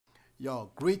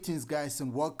Yo, greetings guys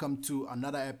and welcome to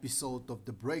another episode of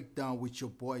The Breakdown with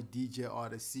your boy DJ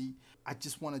Odyccy. I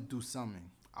just want to do something.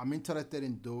 I'm interested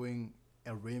in doing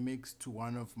a remix to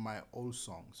one of my old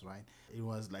songs, right? It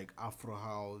was like Afro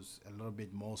house, a little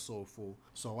bit more soulful.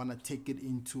 So I want to take it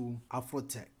into Afro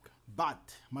tech.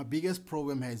 But my biggest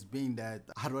problem has been that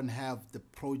I don't have the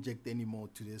project anymore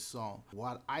to this song.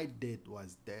 What I did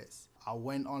was this. I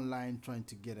went online trying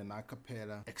to get an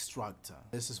acapella extractor.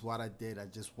 This is what I did. I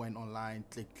just went online,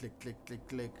 click,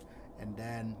 and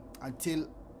then until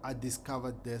I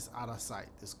discovered this other site.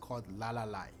 It's called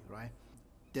Lalai, right?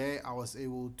 There I was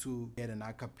able to get an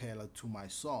acapella to my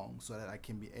song so that I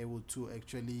can be able to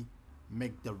actually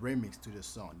make the remix to the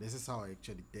song. This is how I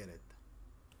actually did it.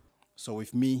 So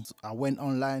with me, I went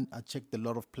online, I checked a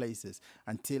lot of places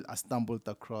until I stumbled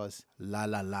across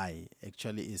Lalai.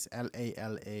 Actually, it's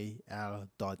LALAL.ai.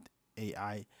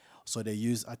 So they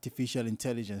use artificial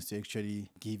intelligence to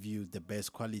actually give you the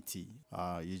best quality.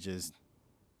 You just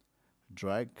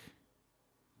drag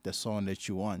the song that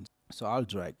you want. So I'll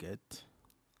drag it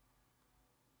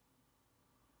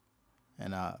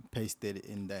and I paste it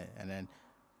in there, and then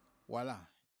voila.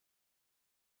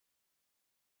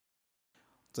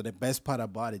 So the best part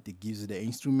about it, it gives you the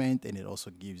instrument and it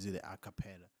also gives you the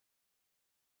acapella.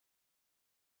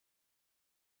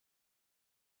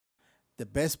 The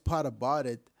best part about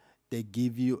it, they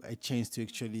give you a chance to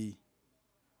actually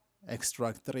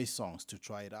extract 3 songs to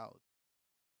try it out.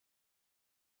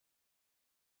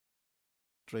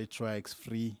 3 tracks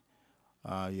free.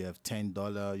 You have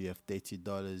 $10, you have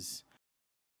 $30.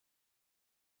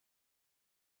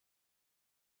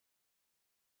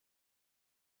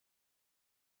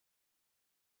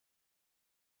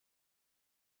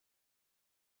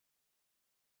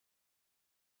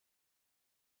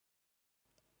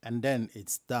 And then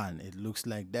it's done. It looks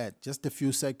like that. Just a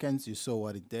few seconds, you saw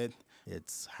what it did.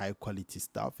 It's high quality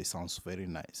stuff. It sounds very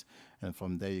nice. And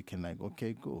from there you can like,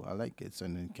 okay, cool, I like it. So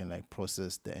then you can like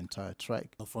process the entire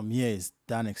track. So from here it's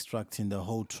done extracting the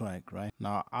whole track, right?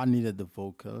 Now I needed the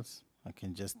vocals. I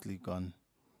can just click on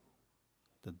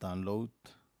the download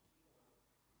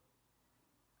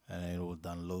and it will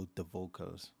download the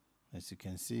vocals, as you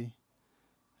can see.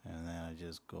 And then I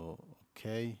just go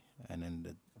okay, and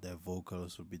then the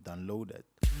vocals will be downloaded.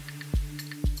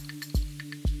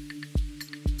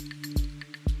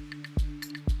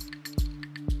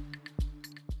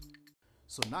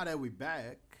 So now that we're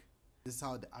back, this is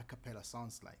how the acapella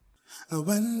sounds like. I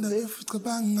wonder if it's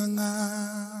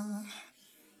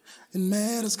it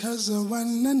matters cause I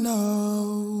wanna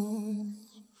know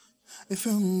if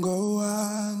you can go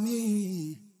on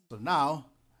me. So now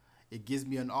it gives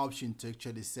me an option to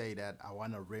actually say that I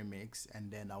want a remix, and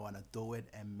then I want to do it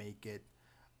and make it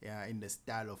in the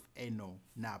style of Enoo,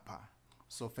 Napa.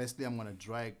 So firstly, I'm gonna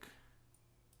drag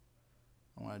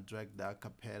the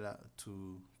acapella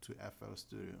to FL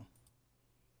Studio.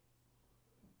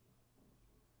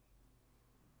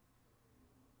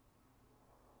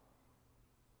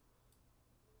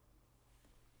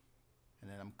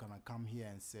 And then I'm gonna come here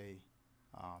and say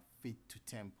fit to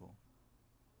tempo.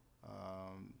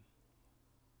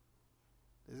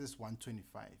 This is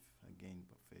 125 again,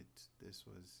 but fit. This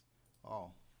was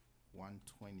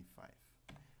 125.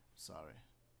 Sorry.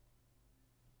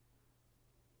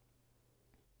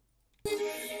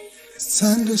 It's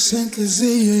time to sink his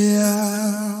ear.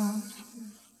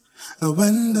 I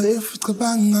wonder if it's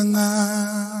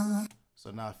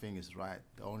So now I think it's right.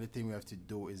 The only thing we have to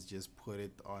do is just put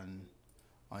it on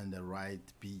the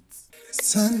right beats.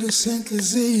 It's time to sink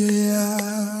his ear.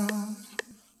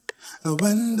 I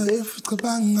wonder if it's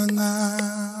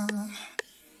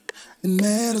it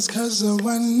matters cause I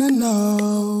wanna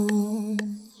know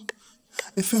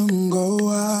if you can go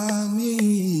on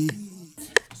me.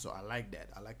 So I like that.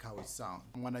 I like how it sounds.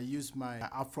 I'm gonna use my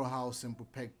Afro House Sample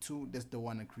Pack 2. That's the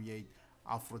one to create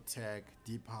Afro Tech,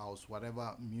 Deep House,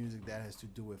 whatever music that has to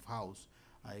do with house.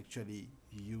 I actually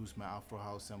use my Afro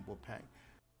House Sample Pack.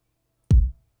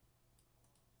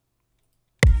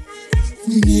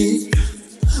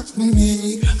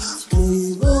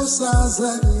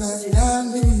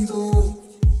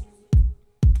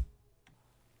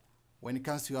 When it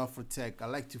comes to Afro Tech, I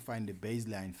like to find the bass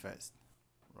line first,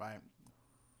 right?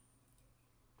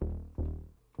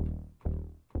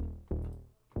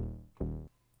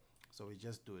 So we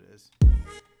just do this.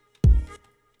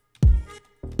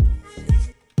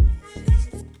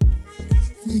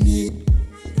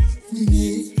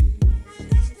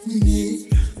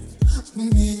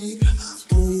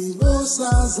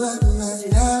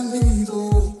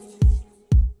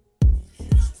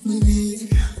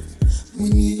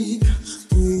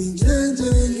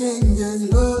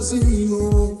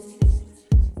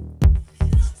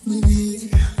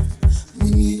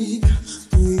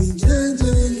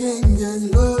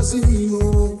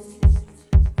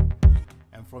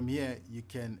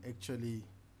 can actually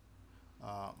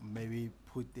maybe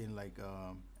put in like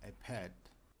a pad.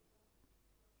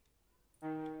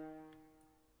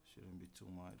 Shouldn't be too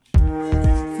much.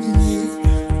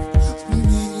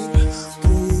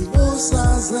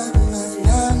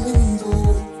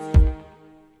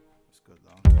 Let's go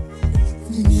down.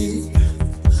 Put it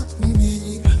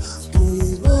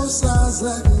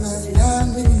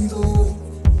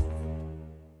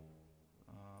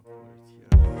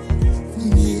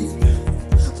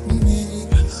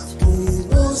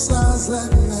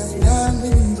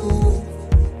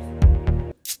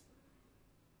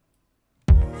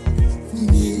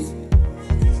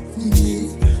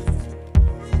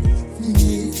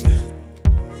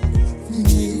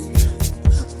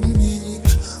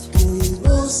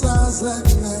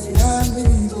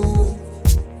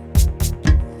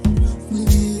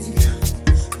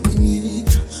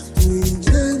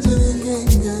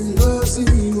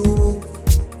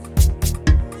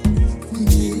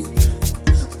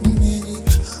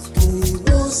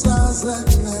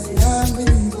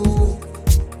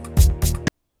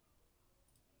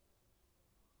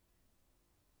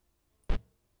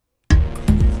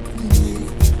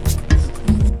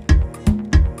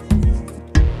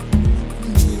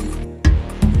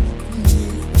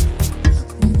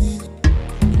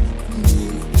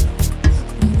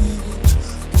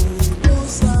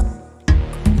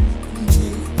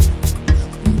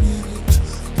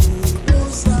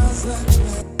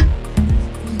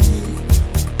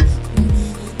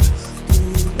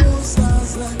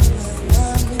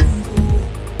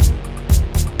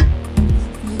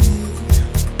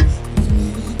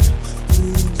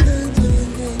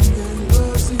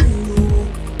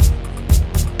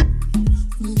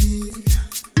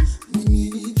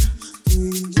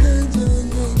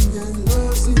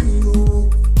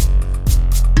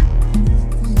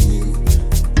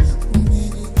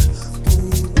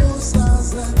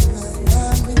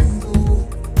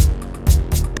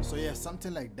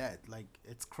something like that. Like,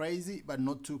 it's crazy but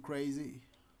not too crazy.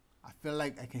 I feel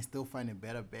like I can still find a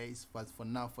better bass, but for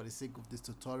now, for the sake of this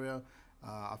tutorial,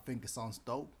 I think it sounds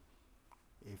dope.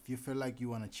 If you feel like you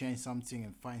want to change something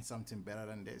and find something better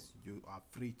than this, you are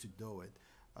free to do it.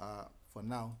 For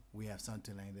now, we have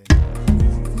something like that.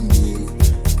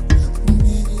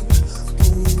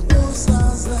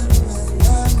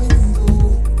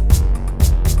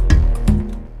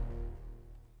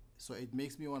 So it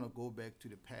makes me want to go back to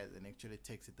the pad and actually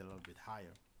takes it a little bit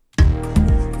higher.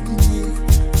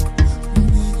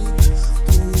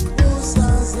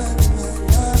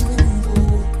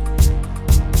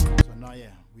 So now,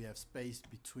 yeah, we have space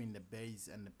between the bass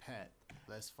and the pad.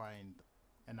 Let's find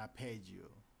an arpeggio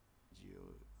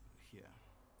here.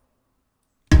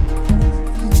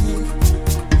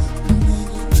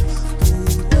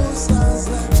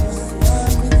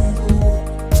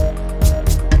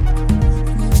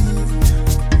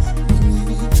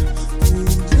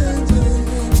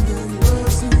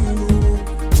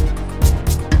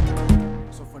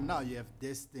 You have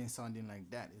this thing sounding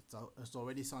like that. It's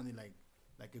already sounding like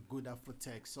a good Afro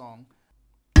tech song.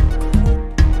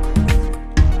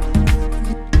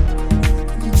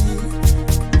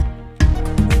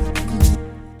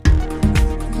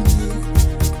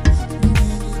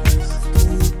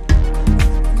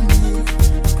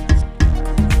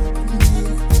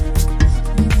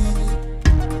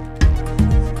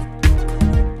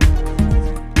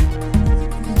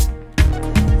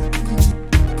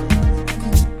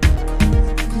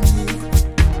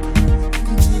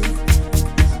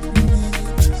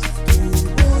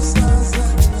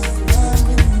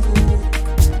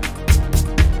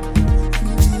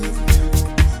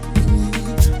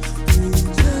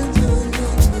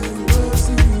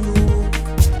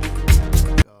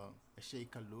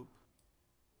 Loop.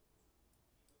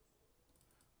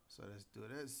 So let's do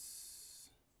this.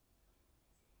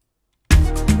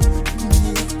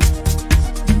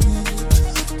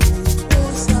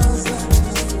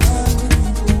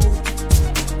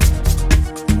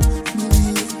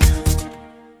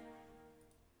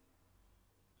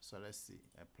 So let's see,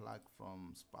 a plug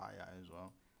from Spire as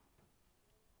well.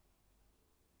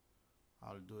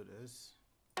 I'll do this.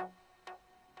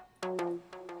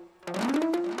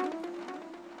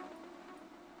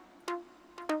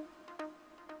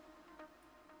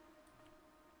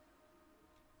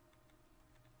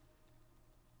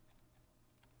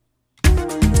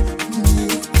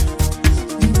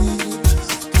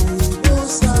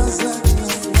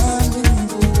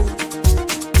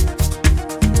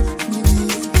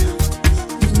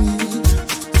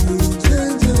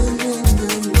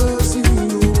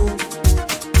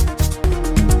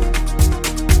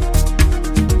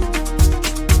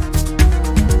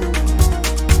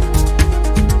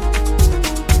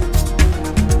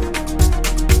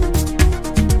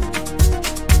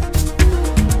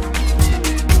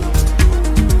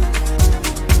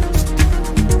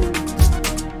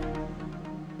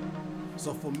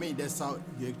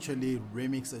 actually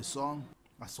remix a song.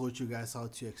 I showed you guys how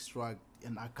to extract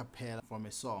an acapella from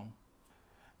a song.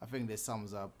 I think that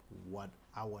sums up what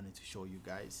I wanted to show you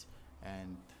guys.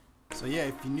 And so yeah,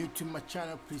 if you're new to my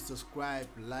channel, please subscribe,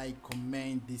 like,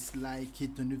 comment, dislike,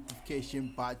 hit the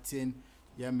notification button.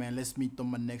 Yeah man, let's meet on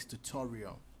my next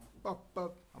tutorial.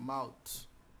 I'm out.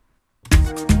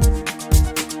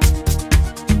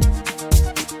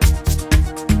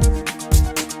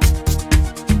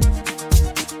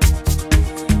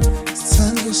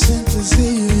 Time to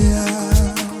synthesis.